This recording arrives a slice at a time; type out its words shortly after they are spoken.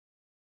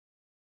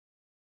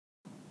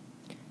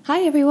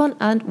Hi everyone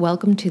and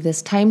welcome to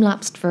this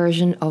time-lapsed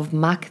version of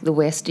Mac the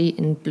Westie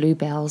in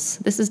Bluebells.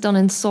 This is done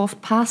in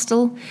soft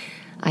pastel.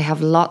 I have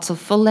lots of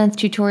full-length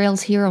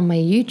tutorials here on my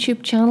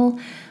YouTube channel,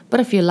 but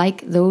if you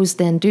like those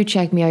then do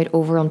check me out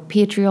over on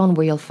Patreon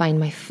where you'll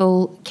find my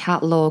full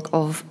catalogue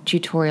of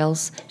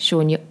tutorials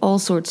showing you all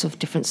sorts of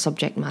different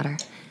subject matter.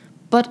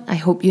 But I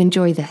hope you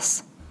enjoy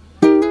this.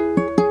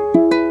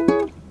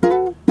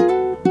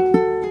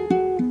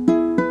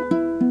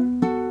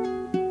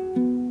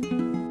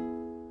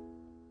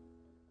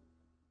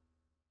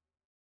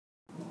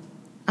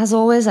 As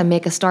always, I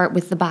make a start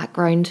with the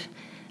background,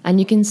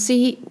 and you can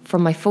see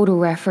from my photo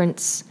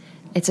reference,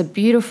 it's a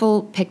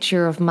beautiful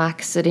picture of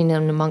Mac sitting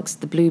in amongst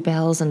the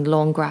bluebells and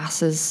long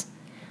grasses.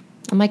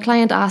 And my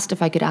client asked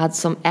if I could add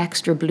some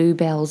extra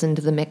bluebells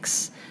into the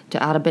mix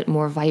to add a bit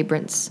more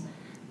vibrance.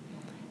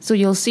 So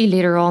you'll see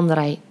later on that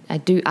I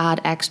do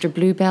add extra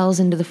bluebells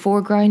into the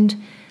foreground.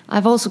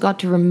 I've also got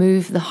to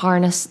remove the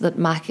harness that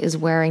Mac is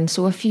wearing,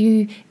 so a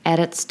few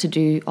edits to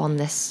do on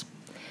this.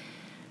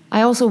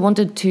 I also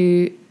wanted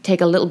to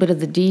take a little bit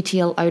of the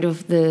detail out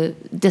of the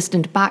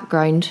distant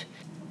background,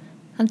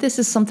 and this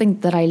is something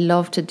that I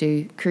love to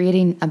do,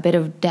 creating a bit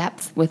of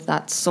depth with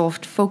that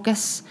soft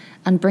focus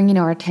and bringing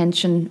our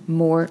attention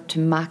more to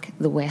Mac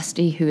the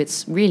Westie, who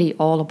it's really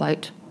all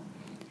about.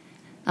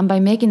 And by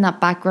making that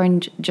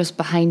background just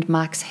behind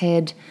Mac's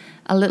head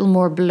a little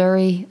more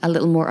blurry, a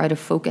little more out of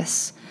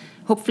focus,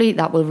 hopefully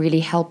that will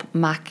really help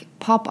Mac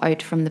pop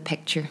out from the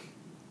picture.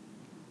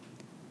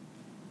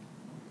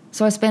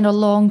 So I spent a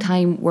long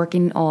time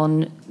working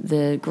on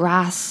the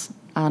grass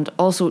and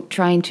also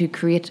trying to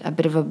create a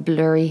bit of a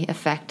blurry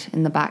effect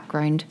in the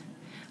background,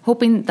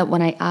 hoping that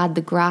when I add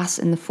the grass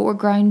in the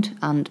foreground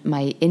and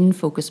my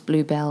in-focus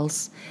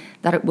bluebells,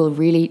 that it will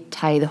really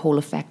tie the whole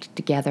effect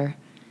together.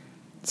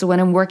 So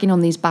when I'm working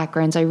on these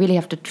backgrounds, I really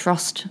have to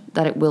trust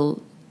that it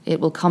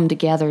will come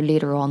together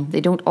later on. They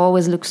don't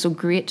always look so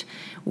great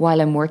while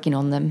I'm working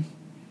on them.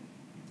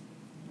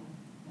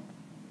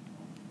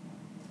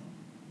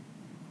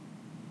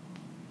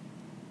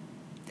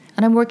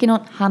 And I'm working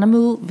on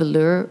Hahnemühle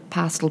velour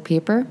pastel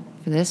paper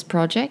for this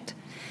project.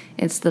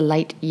 It's the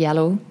light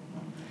yellow.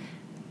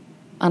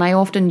 And I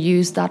often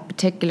use that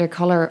particular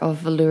colour of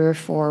velour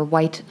for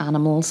white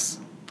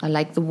animals. I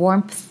like the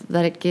warmth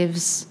that it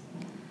gives,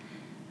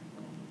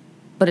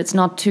 but it's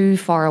not too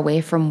far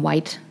away from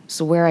white.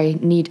 So where I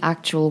need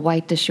actual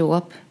white to show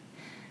up,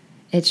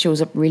 it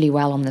shows up really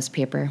well on this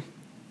paper.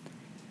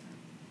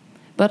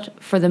 But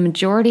for the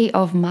majority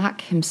of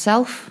Mac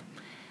himself,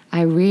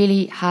 I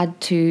really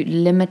had to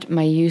limit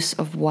my use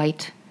of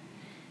white.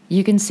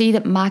 You can see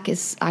that Mac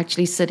is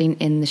actually sitting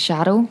in the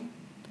shadow,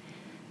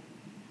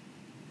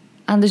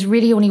 and there's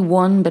really only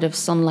one bit of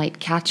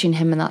sunlight catching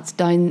him, and that's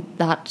down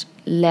that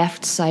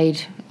left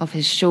side of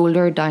his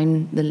shoulder,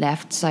 down the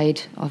left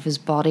side of his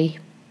body,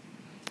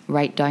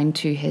 right down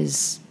to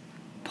his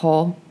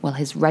paw, well,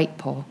 his right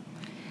paw.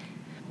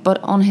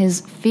 But on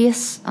his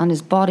face and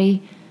his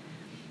body,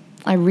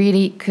 I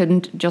really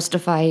couldn't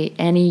justify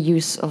any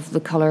use of the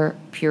colour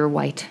pure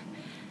white.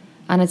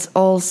 And it's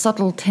all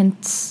subtle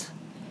tints,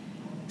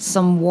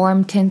 some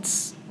warm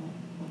tints,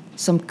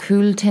 some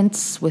cool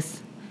tints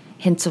with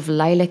hints of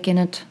lilac in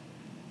it,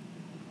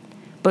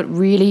 but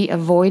really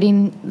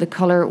avoiding the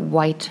colour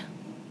white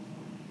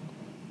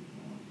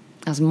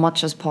as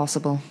much as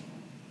possible.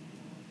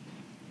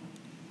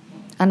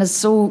 And it's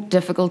so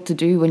difficult to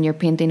do when you're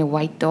painting a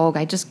white dog.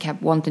 I just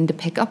kept wanting to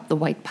pick up the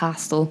white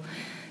pastel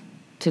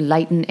to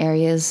lighten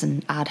areas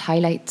and add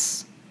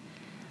highlights.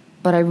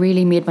 But I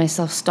really made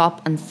myself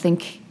stop and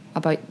think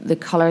about the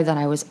colour that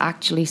I was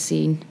actually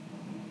seeing.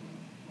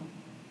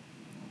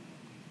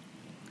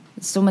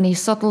 So many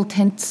subtle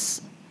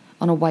tints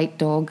on a white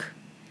dog.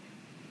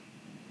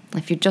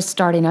 If you're just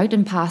starting out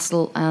in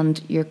pastel and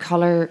your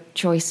colour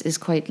choice is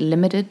quite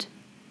limited,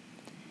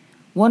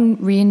 one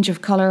range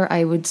of colour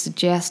I would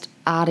suggest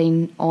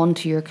adding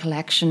onto your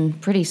collection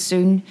pretty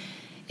soon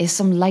is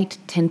some light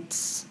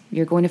tints.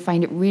 You're going to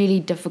find it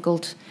really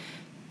difficult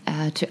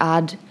to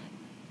add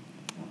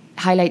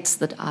highlights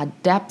that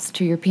add depth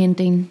to your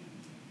painting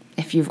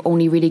if you've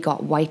only really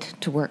got white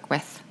to work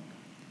with.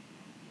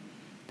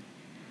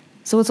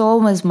 So it's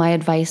always my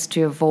advice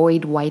to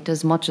avoid white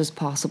as much as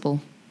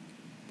possible.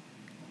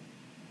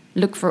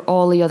 Look for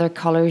all the other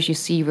colours you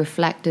see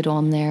reflected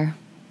on there.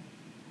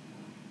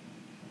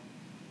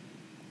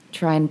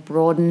 Try and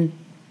broaden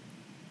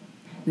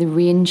the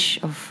range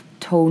of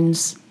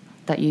tones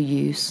that you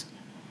use.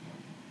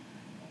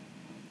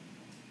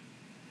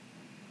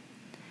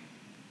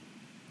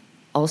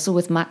 Also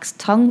with Mac's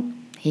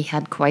tongue, he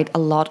had quite a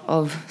lot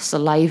of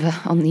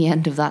saliva on the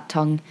end of that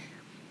tongue,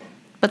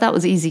 but that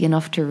was easy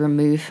enough to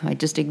remove. I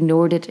just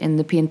ignored it in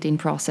the painting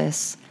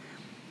process.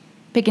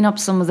 Picking up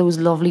some of those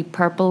lovely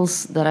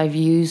purples that I've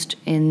used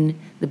in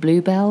the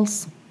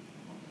bluebells,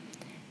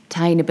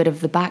 tying a bit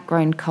of the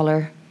background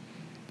colour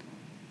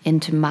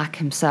into Mac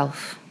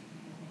himself.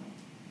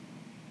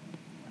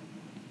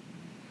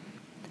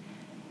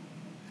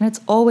 And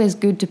it's always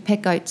good to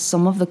pick out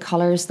some of the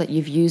colours that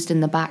you've used in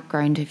the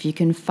background. If you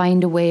can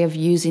find a way of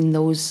using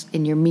those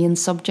in your main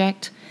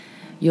subject,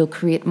 you'll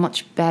create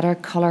much better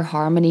colour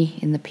harmony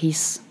in the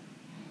piece.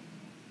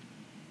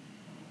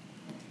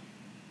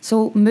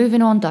 So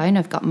moving on down,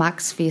 I've got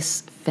Mac's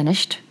face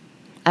finished.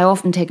 I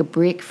often take a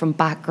break from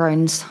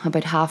backgrounds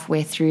about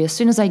halfway through, as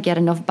soon as I get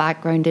enough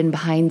background in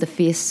behind the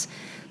face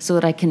so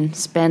that I can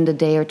spend a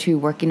day or two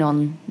working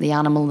on the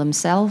animal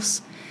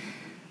themselves.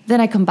 Then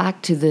I come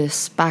back to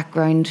this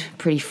background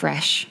pretty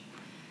fresh.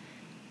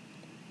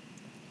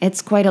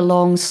 It's quite a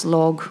long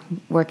slog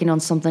working on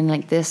something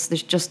like this.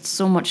 There's just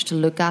so much to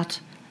look at.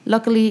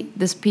 Luckily,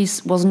 this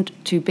piece wasn't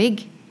too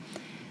big,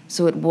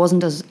 so it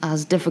wasn't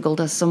as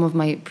difficult as some of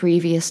my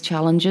previous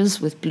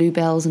challenges with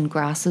bluebells and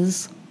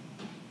grasses.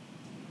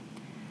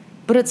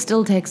 But it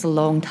still takes a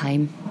long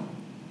time.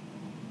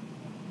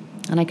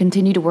 And I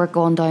continue to work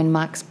on down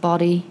Mac's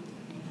body.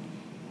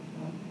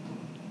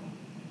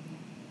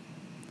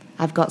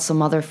 I've got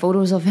some other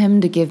photos of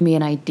him to give me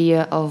an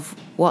idea of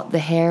what the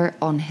hair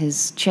on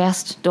his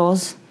chest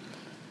does.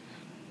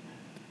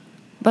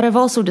 But I've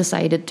also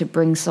decided to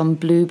bring some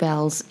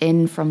bluebells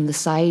in from the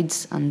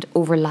sides and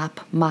overlap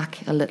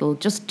Mac a little,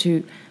 just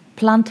to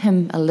plant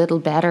him a little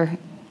better,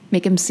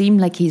 make him seem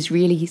like he's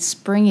really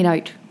springing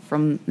out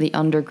from the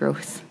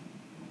undergrowth.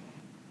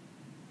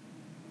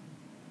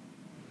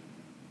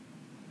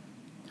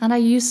 And I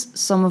use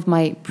some of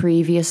my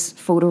previous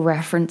photo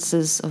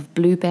references of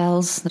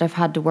bluebells that I've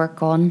had to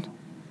work on.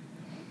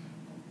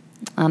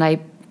 And I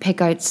pick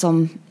out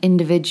some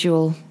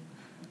individual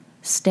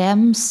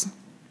stems,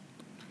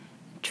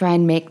 try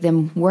and make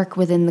them work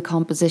within the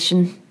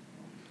composition,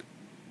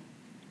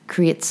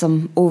 create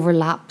some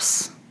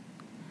overlaps,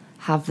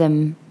 have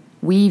them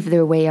weave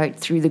their way out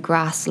through the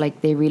grass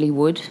like they really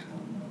would.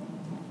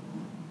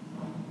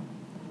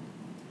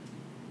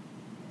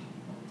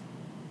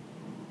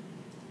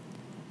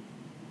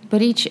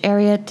 But each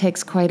area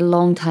takes quite a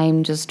long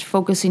time, just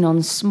focusing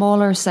on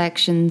smaller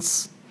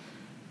sections,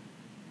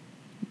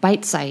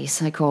 bite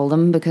size I call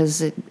them, because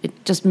it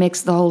just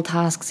makes the whole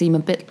task seem a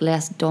bit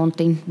less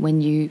daunting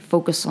when you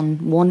focus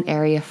on one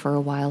area for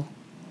a while.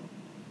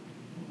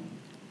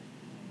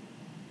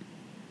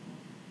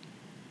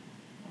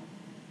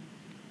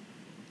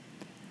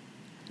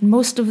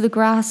 Most of the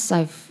grass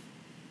I've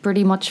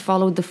pretty much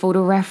followed the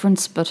photo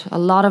reference, but a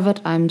lot of it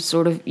I'm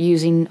sort of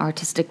using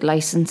artistic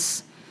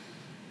license.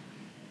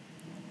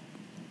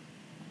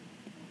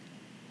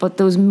 But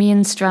those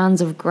main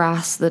strands of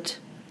grass that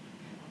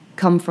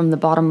come from the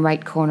bottom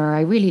right corner,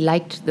 I really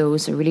liked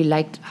those. I really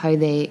liked how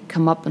they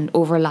come up and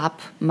overlap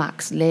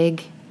Mac's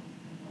leg.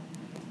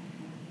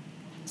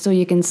 So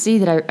you can see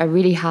that I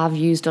really have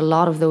used a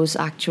lot of those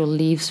actual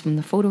leaves from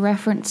the photo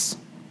reference.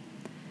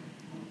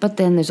 But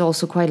then there's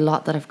also quite a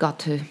lot that I've got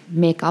to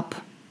make up.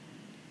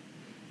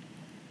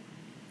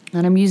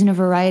 And I'm using a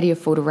variety of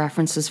photo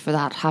references for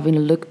that, having a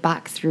look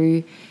back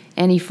through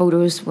any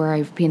photos where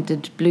I've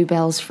painted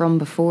bluebells from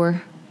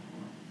before.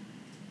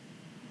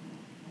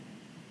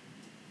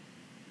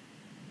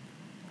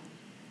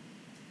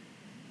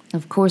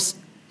 Of course,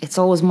 it's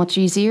always much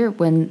easier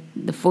when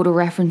the photo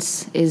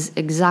reference is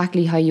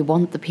exactly how you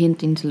want the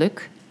painting to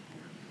look.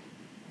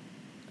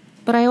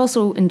 But I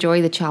also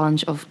enjoy the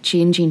challenge of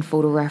changing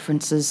photo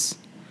references,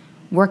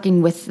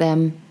 working with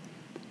them,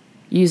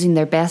 using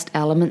their best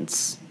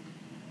elements.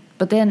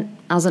 But then,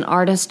 as an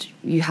artist,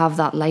 you have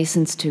that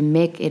license to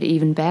make it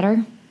even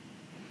better.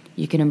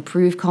 You can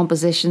improve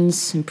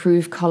compositions,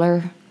 improve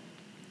colour,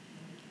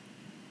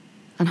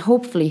 and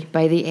hopefully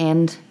by the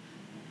end,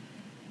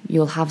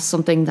 you'll have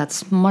something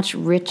that's much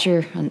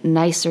richer and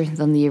nicer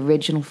than the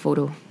original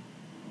photo.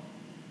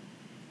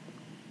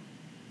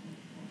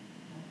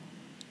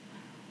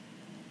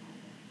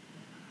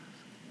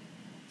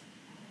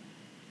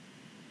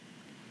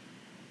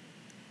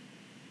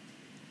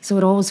 So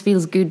it always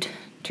feels good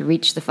to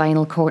reach the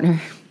final corner,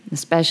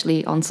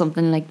 especially on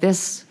something like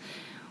this,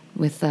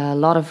 with a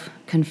lot of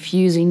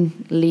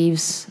confusing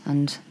leaves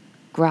and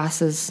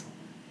grasses.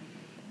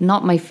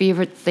 Not my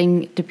favourite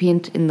thing to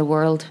paint in the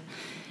world.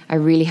 I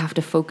really have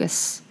to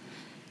focus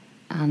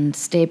and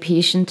stay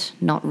patient,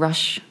 not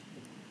rush.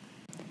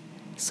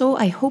 So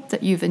I hope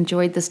that you've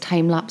enjoyed this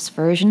time-lapse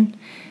version.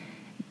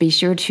 Be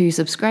sure to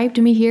subscribe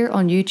to me here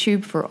on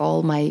YouTube for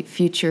all my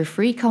future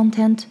free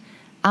content,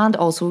 and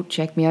also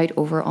check me out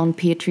over on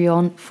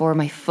Patreon for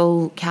my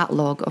full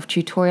catalogue of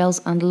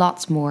tutorials and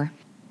lots more.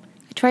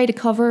 I try to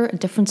cover a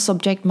different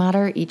subject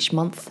matter each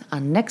month,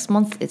 and next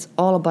month it's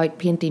all about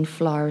painting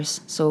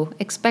flowers, so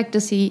expect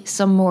to see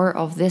some more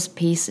of this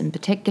piece in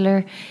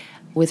particular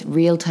with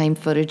real-time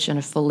footage and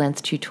a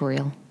full-length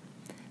tutorial.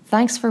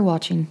 Thanks for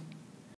watching.